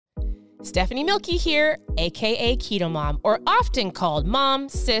Stephanie Milky here, aka KetoMOM, or often called mom,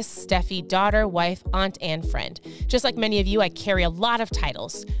 sis, Steffi, daughter, wife, aunt, and friend. Just like many of you, I carry a lot of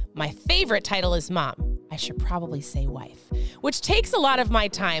titles. My favorite title is mom. I should probably say wife, which takes a lot of my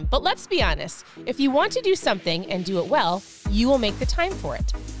time. But let's be honest, if you want to do something and do it well, you will make the time for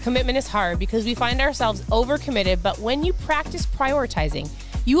it. Commitment is hard because we find ourselves overcommitted, but when you practice prioritizing,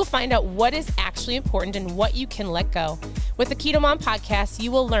 you will find out what is actually important and what you can let go. With the KetoMOM podcast,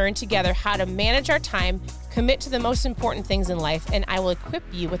 you will learn together how to manage our time, commit to the most important things in life, and I will equip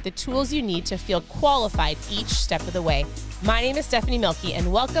you with the tools you need to feel qualified each step of the way. My name is Stephanie Milky,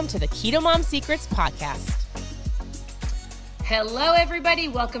 and welcome to the KetoMOM Secrets podcast. Hello, everybody.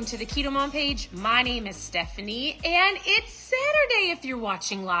 Welcome to the KetoMOM page. My name is Stephanie, and it's Saturday if you're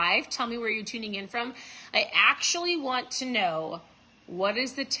watching live. Tell me where you're tuning in from. I actually want to know, what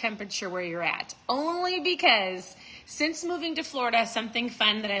is the temperature where you're at? Only because since moving to Florida, something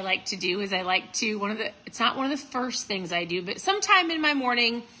fun that I like to do is it's not one of the first things I do, but sometime in my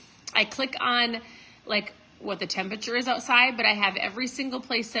morning, I click on like what the temperature is outside, but I have every single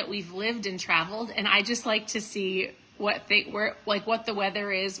place that we've lived and traveled. And I just like to see what the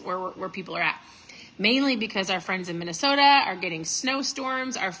weather is, where people are at. Mainly because our friends in Minnesota are getting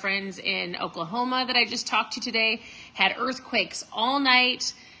snowstorms. Our friends in Oklahoma that I just talked to today had earthquakes all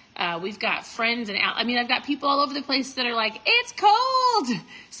night. We've got friends I've got people all over the place that are like, it's cold.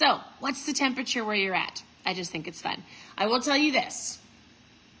 So what's the temperature where you're at? I just think it's fun. I will tell you this.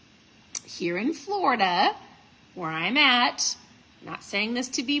 Here in Florida, where I'm at, not saying this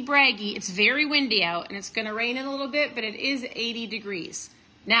to be braggy, it's very windy out and it's going to rain in a little bit, but it is 80 degrees.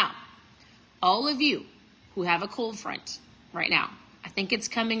 Now, all of you who have a cold front right now, I think it's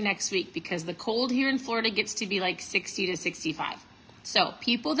coming next week because the cold here in Florida gets to be like 60 to 65. So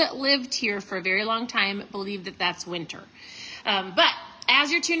people that lived here for a very long time believe that that's winter. But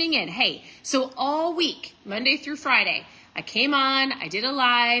as you're tuning in, hey, so all week, Monday through Friday, I came on, I did a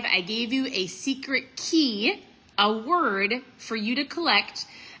live, I gave you a secret key, a word for you to collect,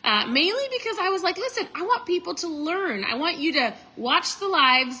 mainly because I was like, listen, I want people to learn. I want you to watch the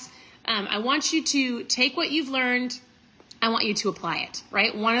lives. I want you to take what you've learned. I want you to apply it,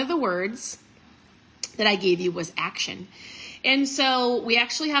 right? One of the words that I gave you was action. And so we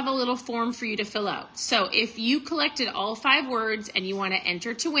actually have a little form for you to fill out. So if you collected all 5 words and you want to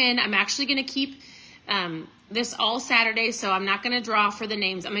enter to win, I'm actually going to keep this all Saturday, so I'm not going to draw for the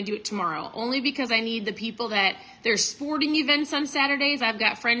names. I'm going to do it tomorrow, only because I need the people that there's sporting events on Saturdays. I've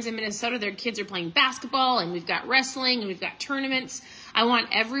got friends in Minnesota, their kids are playing basketball, and we've got wrestling, and we've got tournaments. I want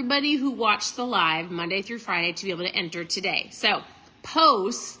everybody who watched the live Monday through Friday to be able to enter today. So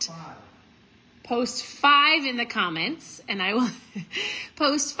post 5 in the comments, and I will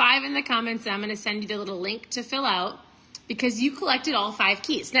post 5 in the comments, and I'm going to send you the little link to fill out because you collected all 5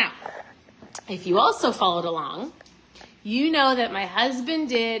 keys. Now, if you also followed along, you know that my husband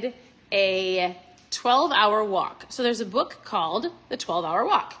did a 12-hour walk. So there's a book called The 12-Hour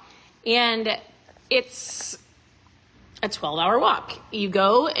Walk, and it's a 12-hour walk. You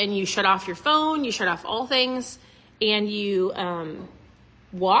go and you shut off your phone, you shut off all things, and you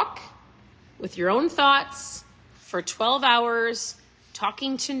walk with your own thoughts for 12 hours,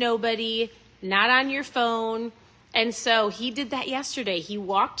 talking to nobody, not on your phone. And so he did that yesterday. He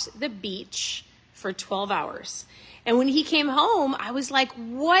walked the beach for 12 hours. And when he came home, I was like,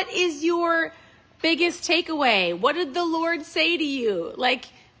 what is your biggest takeaway? What did the Lord say to you? Like,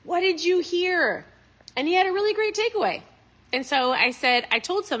 what did you hear? And he had a really great takeaway. And so I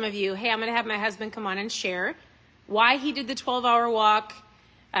told some of you, hey, I'm going to have my husband come on and share why he did the 12-hour walk.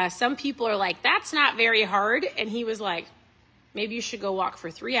 Some people are like, that's not very hard. And he was like, maybe you should go walk for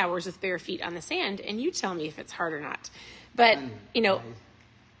 3 hours with bare feet on the sand, and you tell me if it's hard or not. But,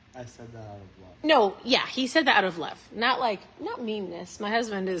 I said that out of love. No, yeah, he said that out of love. Not meanness. My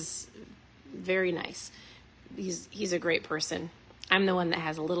husband is very nice. He's a great person. I'm the one that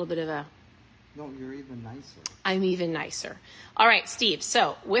has a little bit of a... No, you're even nicer. I'm even nicer. All right, Steve.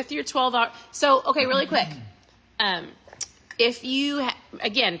 So with your 12-hour... So, okay, really quick. If you,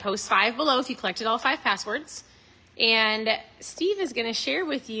 again, post 5 below if you collected all 5 passwords. And Steve is going to share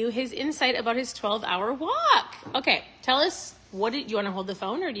with you his insight about his 12-hour walk. Okay, tell us, do you want to hold the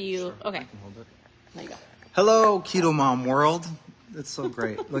phone or do you? Sure, okay. I can hold it. There you go. Hello, KetoMOM world. It's so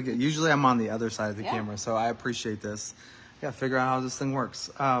great. Look, usually I'm on the other side of the camera, so I appreciate this. Yeah, figure out how this thing works.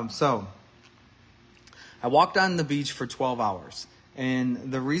 So I walked on the beach for 12 hours.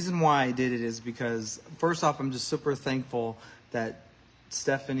 And the reason why I did it is because, first off, I'm just super thankful that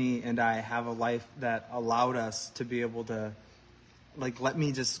Stephanie and I have a life that allowed us to be able to, let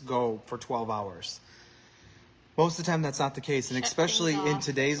me just go for 12 hours. Most of the time that's not the case. And Shut especially things in off,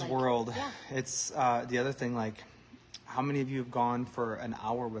 today's like, world, yeah. it's the other thing, like, how many of you have gone for an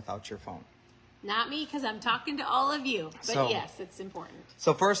hour without your phone? Not me, because I'm talking to all of you. But So- yes, it's important.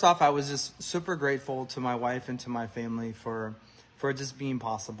 So first off, I was just super grateful to my wife and to my family for it just being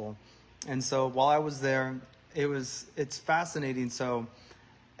possible. And so while I was there, it's fascinating. So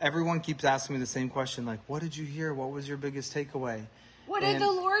everyone keeps asking me the same question, like, what did you hear? What was your biggest takeaway? What did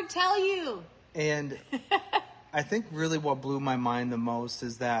the Lord tell you? And I think really what blew my mind the most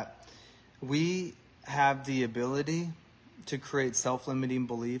is that we have the ability to create self-limiting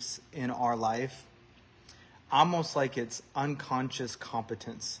beliefs in our life, almost like it's unconscious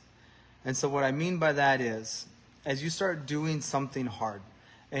competence. And so what I mean by that is, as you start doing something hard,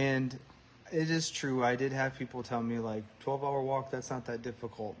 and it is true, I did have people tell me, like, 12-hour walk, that's not that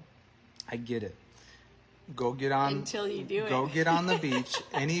difficult. I get it. Go get on Until you do it. Go get on the beach,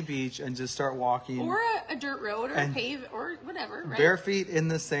 any beach, and just start walking. Or a dirt road or a pave or whatever, right? Bare feet in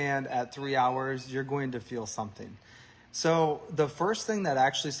the sand at 3 hours, you're going to feel something. So the first thing that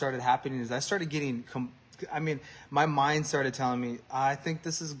actually started happening is I started getting, my mind started telling me, I think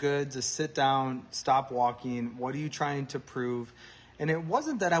this is good, just sit down, stop walking. What are you trying to prove? And it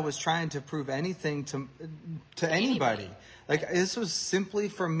wasn't that I was trying to prove anything to anybody. Like, this was simply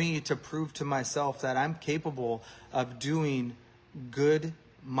for me to prove to myself that I'm capable of doing good,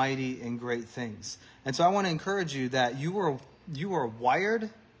 mighty, and great things. And so I want to encourage you that you are wired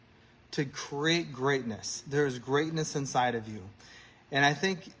to create greatness. There's greatness inside of you. And I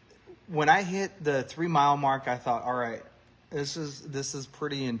think when I hit the 3 mile mark, I thought, all right, this is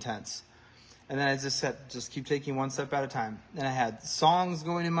pretty intense. And then I just said, just keep taking one step at a time. And I had songs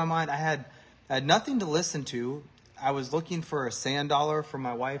going in my mind. I had nothing to listen to. I was looking for a sand dollar for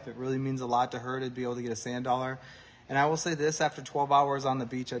my wife. It really means a lot to her to be able to get a sand dollar. And I will say this, after 12 hours on the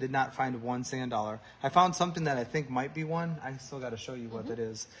beach, I did not find one sand dollar. I found something that I think might be one. I still got to show you what that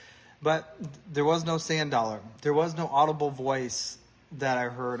is. But there was no sand dollar. There was no audible voice that I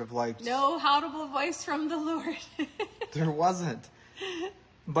heard of, like... No audible voice from the Lord. There wasn't.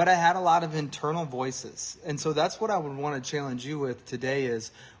 But I had a lot of internal voices. And so that's what I would want to challenge you with today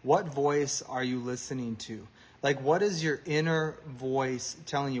is, what voice are you listening to? Like, what is your inner voice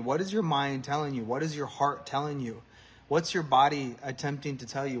telling you? What is your mind telling you? What is your heart telling you? What's your body attempting to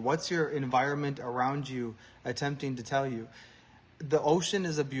tell you? What's your environment around you attempting to tell you? The ocean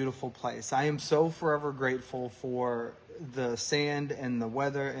is a beautiful place. I am so forever grateful for the sand and the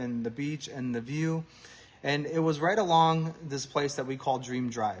weather and the beach and the view. And it was right along this place that we call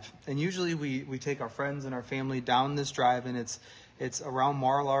Dream Drive. And usually we take our friends and our family down this drive, and it's around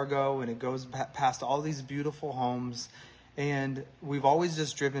Mar-a-Lago, and it goes past all these beautiful homes. And we've always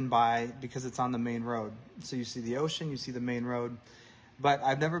just driven by because it's on the main road. So you see the ocean, you see the main road. But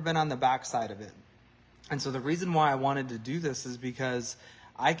I've never been on the back side of it. And so the reason why I wanted to do this is because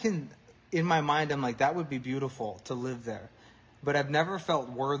in my mind, I'm like, that would be beautiful to live there. But I've never felt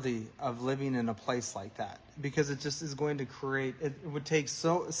worthy of living in a place like that, because it just is going to create, it would take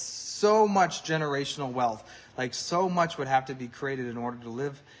so much generational wealth. Like, so much would have to be created in order to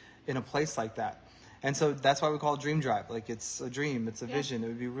live in a place like that. And so that's why we call it Dream Drive. Like, it's a dream, it's a vision. It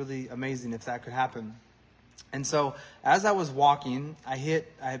would be really amazing if that could happen. And so as I was walking,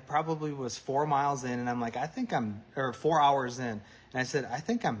 I probably was 4 miles in, and I'm like, 4 hours in. And I said, I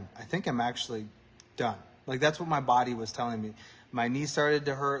think I'm actually done. Like, that's what my body was telling me. My knee started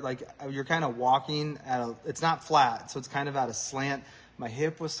to hurt. Like, you're kind of walking it's not flat, so it's kind of at a slant. My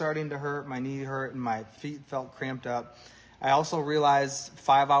hip was starting to hurt, my knee hurt, and my feet felt cramped up. I also realized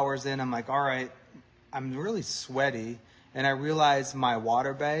 5 hours in, I'm like, all right, I'm really sweaty. And I realized my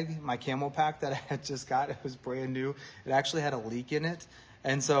water bag, my Camel Pack that I had just got, it was brand new. It actually had a leak in it.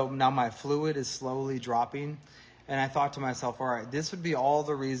 And so now my fluid is slowly dropping. And I thought to myself, all right, this would be all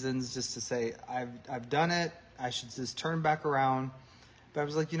the reasons just to say, I've done it. I should just turn back around. But I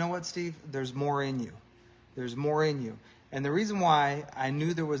was like, you know what, Steve? There's more in you. There's more in you. And the reason why I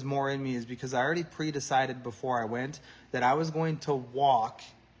knew there was more in me is because I already pre-decided before I went that I was going to walk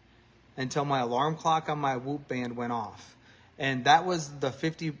until my alarm clock on my Whoop band went off. And that was the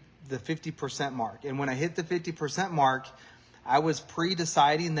 50% mark. And when I hit the 50% mark, I was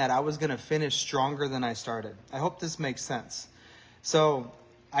pre-deciding that I was going to finish stronger than I started. I hope this makes sense. So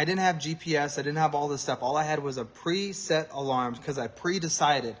I didn't have GPS. I didn't have all this stuff. All I had was a preset alarm because I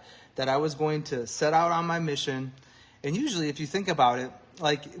pre-decided that I was going to set out on my mission. And usually, if you think about it,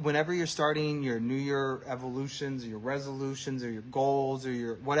 like whenever you're starting your New Year evolutions, or your resolutions, or your goals, or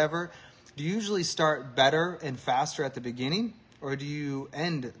your whatever, do you usually start better and faster at the beginning, or do you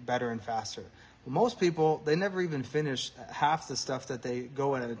end better and faster? Well, most people, they never even finish half the stuff that they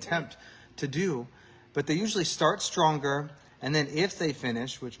go and attempt to do. but they usually start stronger. And then if they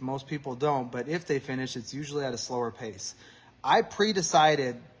finish, which most people don't, but if they finish, it's usually at a slower pace. I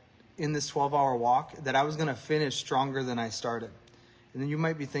pre-decided in this 12-hour walk that I was going to finish stronger than I started. And then you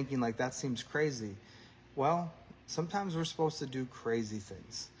might be thinking, like, that seems crazy. Well, sometimes we're supposed to do crazy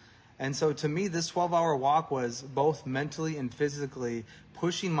things. And so to me, this 12-hour walk was both mentally and physically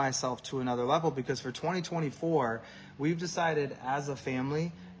pushing myself to another level, because for 2024, we've decided as a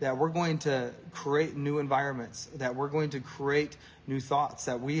family that we're going to create new environments, that we're going to create new thoughts,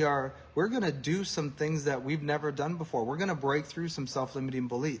 that we're going to do some things that we've never done before. We're going to break through some self-limiting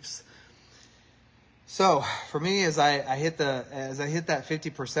beliefs. So for me, as I hit that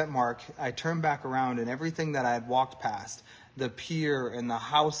 50% mark, I turned back around, and everything that I had walked past, the pier and the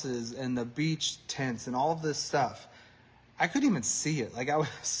houses and the beach tents and all of this stuff, I couldn't even see it. Like, I was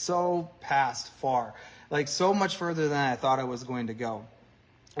so past far, like so much further than I thought I was going to go.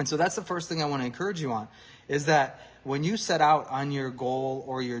 And so that's the first thing I want to encourage you on, is that when you set out on your goal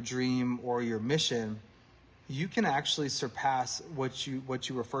or your dream or your mission, you can actually surpass what you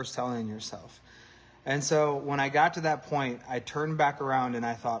were first telling yourself. And so when I got to that point, I turned back around and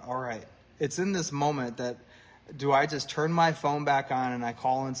I thought, all right, it's in this moment that, do I just turn my phone back on and I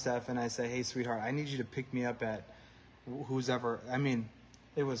call in Steph and I say, hey, sweetheart, I need you to pick me up at who's ever, I mean,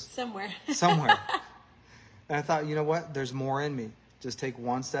 it was somewhere. And I thought, you know what? There's more in me. Just take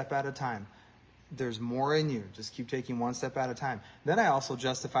one step at a time. There's more in you. Just keep taking one step at a time. Then I also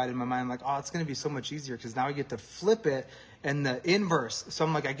justified in my mind, like, oh, it's going to be so much easier because now I get to flip it and the inverse. So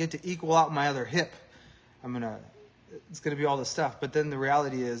I'm like, I get to equal out my other hip. It's going to be all this stuff. But then the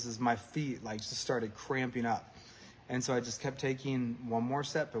reality is my feet like just started cramping up. And so I just kept taking one more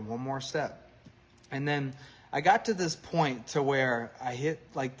step and one more step. And then I got to this point to where I hit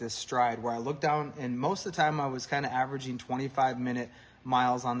like this stride where I looked down, and most of the time I was kind of averaging 25-minute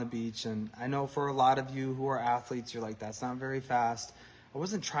miles on the beach. And I know for a lot of you who are athletes, you're like, that's not very fast. I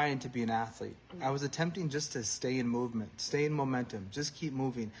wasn't trying to be an athlete. I was attempting just to stay in movement, stay in momentum, just keep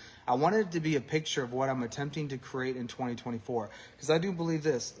moving. I wanted it to be a picture of what I'm attempting to create in 2024. Because I do believe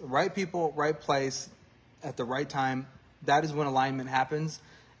this, right people, right place, at the right time, that is when alignment happens,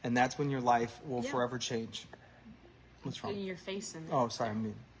 and that's when your life will forever change. What's wrong? Putting your face in there. Oh, sorry.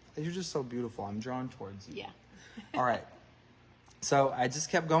 You're just so beautiful. I'm drawn towards you. Yeah. All right. So I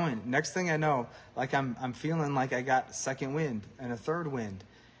just kept going. Next thing I know, like I'm feeling like I got second wind and a third wind.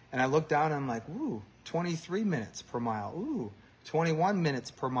 And I look down and I'm like, ooh, 23 minutes per mile. Ooh, 21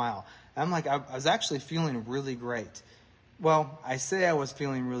 minutes per mile. And I'm like, I was actually feeling really great. Well, I say I was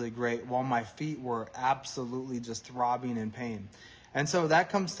feeling really great while my feet were absolutely just throbbing in pain. And so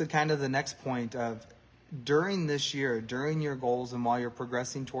that comes to kind of the next point of, during this year, during your goals, and while you're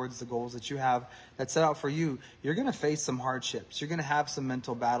progressing towards the goals that you have that set out for you, you're going to face some hardships. You're going to have some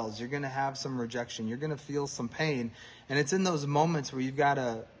mental battles. You're going to have some rejection. You're going to feel some pain. And it's in those moments where you've got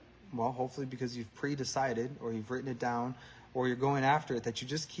to, well, hopefully because you've pre-decided or you've written it down or you're going after it, that you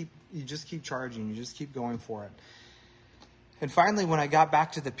just keep charging. You just keep going for it. And finally, when I got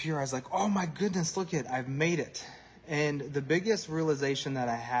back to the pier, I was like, oh my goodness, look at, I've made it. And the biggest realization that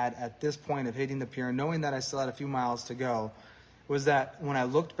I had at this point of hitting the pier and knowing that I still had a few miles to go was that when I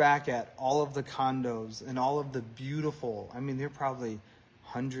looked back at all of the condos and all of the beautiful, I mean, they're probably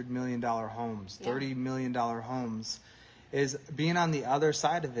 $100 million homes, $30 million homes, is being on the other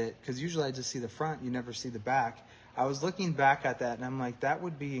side of it, because usually I just see the front, you never see the back. I was looking back at that and I'm like, that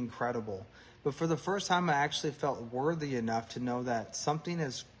would be incredible. But for the first time, I actually felt worthy enough to know that something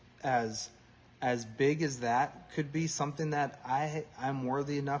as big as that could be something that I'm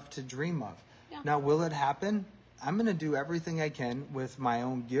worthy enough to dream of. Yeah. Now, will it happen? I'm going to do everything I can with my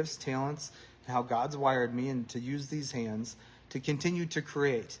own gifts, talents, and how God's wired me, and to use these hands to continue to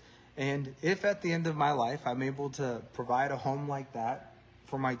create. And if at the end of my life I'm able to provide a home like that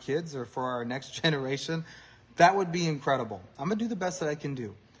for my kids or for our next generation, that would be incredible. I'm going to do the best that I can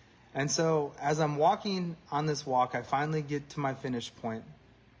do. And so as I'm walking on this walk, I finally get to my finish point.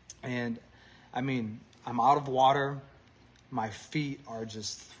 And I mean, I'm out of water. My feet are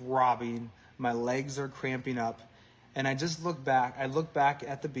just throbbing. My legs are cramping up. And I just look back. I look back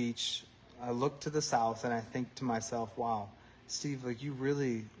at the beach. I look to the south and I think to myself, wow, Steve, like, you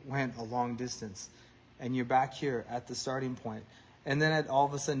really went a long distance and you're back here at the starting point. And then it all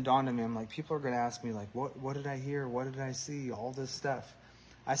of a sudden dawned on me, I'm like, people are going to ask me, like, what did I hear? What did I see? All this stuff.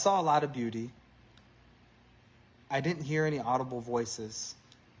 I saw a lot of beauty. I didn't hear any audible voices.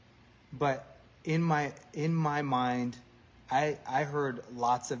 But in my mind, I heard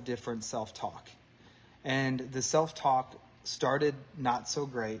lots of different self-talk. And the self-talk started not so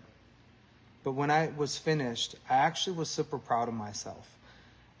great. But when I was finished, I actually was super proud of myself.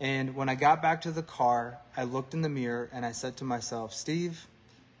 And when I got back to the car, I looked in the mirror and I said to myself, Steve,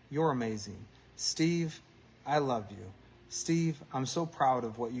 you're amazing. Steve, I love you. Steve, I'm so proud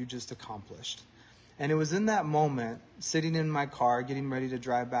of what you just accomplished. And it was in that moment, sitting in my car, getting ready to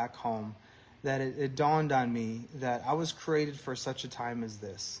drive back home, that it dawned on me that I was created for such a time as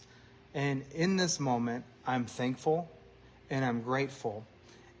this. And in this moment, I'm thankful and I'm grateful.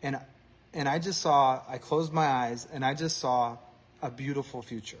 And I closed my eyes and I just saw a beautiful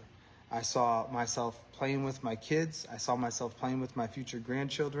future. I saw myself playing with my kids. I saw myself playing with my future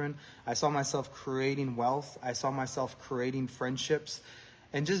grandchildren. I saw myself creating wealth. I saw myself creating friendships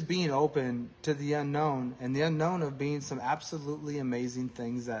and just being open to the unknown, and the unknown of being some absolutely amazing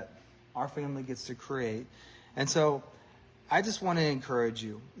things that our family gets to create. And so I just want to encourage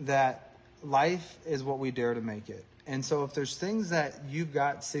you that life is what we dare to make it. And so if there's things that you've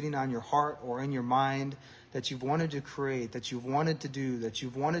got sitting on your heart or in your mind that you've wanted to create, that you've wanted to do, that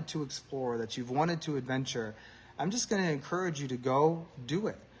you've wanted to explore, that you've wanted to adventure, I'm just going to encourage you to go do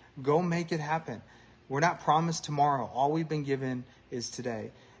it. Go make it happen. We're not promised tomorrow. All we've been given is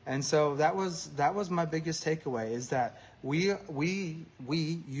today. And so that was my biggest takeaway, is that we,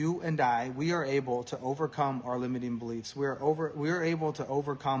 you and I, we are able to overcome our limiting beliefs. We are able to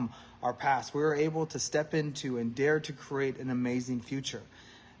overcome our past. We are able to step into and dare to create an amazing future.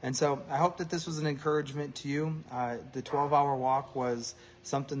 And so I hope that this was an encouragement to you. The 12-hour walk was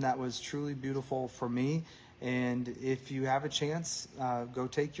something that was truly beautiful for me. And if you have a chance, go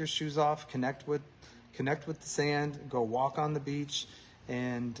take your shoes off, connect with the sand, go walk on the beach,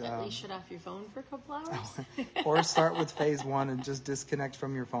 and at least shut off your phone for a couple hours. Or start with phase 1 and just disconnect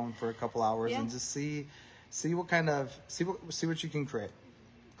from your phone for a couple hours, and just see what you can create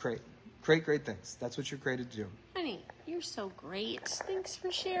great things. That's what you're created to do. Honey, you're so great. Thanks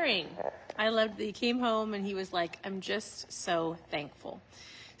for sharing. I loved that he came home and he was like, I'm just so thankful.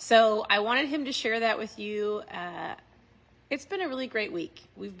 So I wanted him to share that with you. It's been a really great week.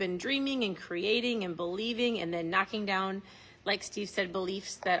 We've been dreaming and creating and believing and then knocking down, like Steve said,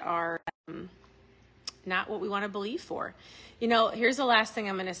 beliefs that are not what we want to believe for. You know, here's the last thing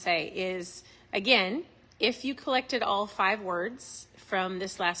I'm going to say is, again, if you collected all 5 words from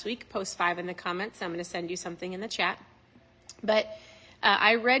this last week, post 5 in the comments. I'm going to send you something in the chat. But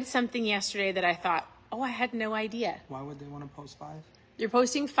I read something yesterday that I thought, I had no idea. Why would they want to post 5? You're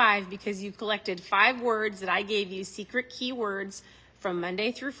posting 5 because you collected 5 words that I gave you, secret keywords from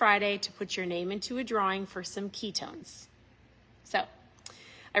Monday through Friday, to put your name into a drawing for some ketones. So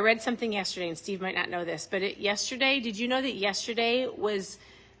I read something yesterday, and Steve might not know this, but did you know that yesterday was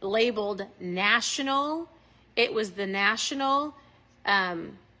labeled national? It was the national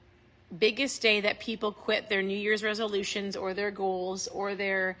biggest day that people quit their New Year's resolutions or their goals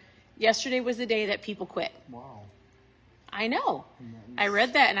or yesterday was the day that people quit. Wow. I know. I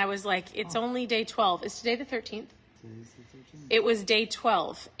read that and I was like, it's only day 12. Is today the 13th? Today's the 13th. It was day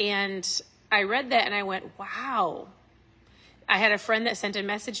 12. And I read that and I went, wow. I had a friend that sent a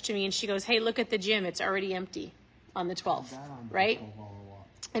message to me and she goes, hey, look at the gym. It's already empty on the 12th, right?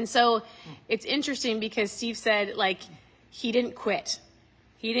 And so it's interesting because Steve said, he didn't quit.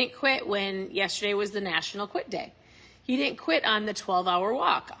 He didn't quit when yesterday was the National Quit Day. He didn't quit on the 12-hour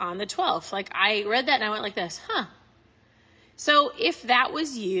walk on the 12th. I read that and I went like this, So if that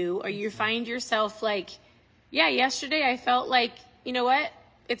was you, or you find yourself yesterday I felt like, you know what?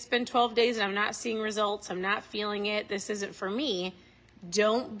 It's been 12 days and I'm not seeing results. I'm not feeling it. This isn't for me.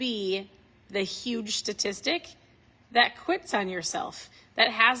 Don't be the huge statistic that quits on yourself, that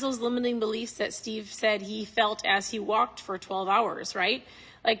has those limiting beliefs that Steve said he felt as he walked for 12 hours, right?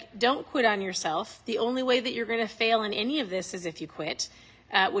 Don't quit on yourself. The only way that you're going to fail in any of this is if you quit,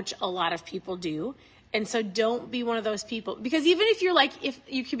 which a lot of people do. And so don't be one of those people, because even if you're if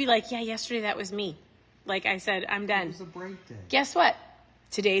you could be yesterday that was me. Like I said, I'm done. It was a break day. Guess what?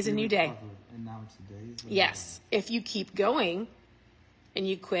 Today's a new day. And now today's yes. Day. If you keep going and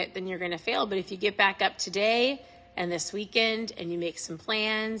you quit, then you're going to fail. But if you get back up today and this weekend and you make some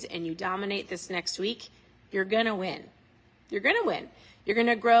plans and you dominate this next week, you're going to win. You're going to win. You're going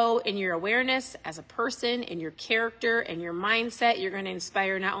to grow in your awareness as a person, in your character, and your mindset. You're going to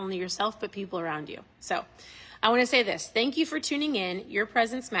inspire not only yourself, but people around you. So I want to say this. Thank you for tuning in. Your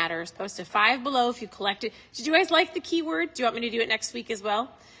presence matters. Post a 5 below if you collected. Did you guys like the keyword? Do you want me to do it next week as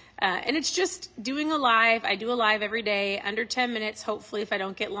well? And it's just doing a live. I do a live every day, under 10 minutes, hopefully, if I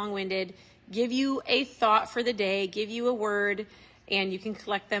don't get long-winded. Give you a thought for the day, give you a word, and you can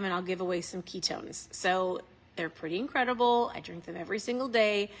collect them, and I'll give away some ketones. So they're pretty incredible. I drink them every single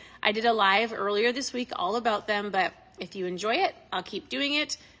day. I did a live earlier this week all about them, but if you enjoy it, I'll keep doing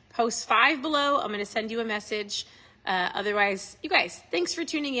it. Post 5 below. I'm going to send you a message. Otherwise, you guys, thanks for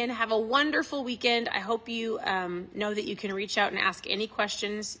tuning in. Have a wonderful weekend. I hope you know that you can reach out and ask any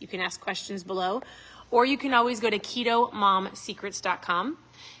questions. You can ask questions below, or you can always go to ketomomsecrets.com.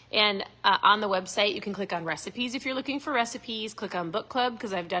 And on the website, you can click on recipes if you're looking for recipes. Click on book club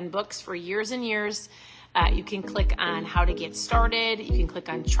because I've done books for years and years. You can click on how to get started. You can click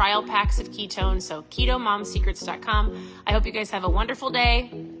on trial packs of ketones. So ketomomsecrets.com. I hope you guys have a wonderful day.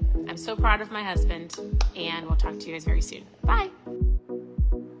 I'm so proud of my husband, and we'll talk to you guys very soon. Bye.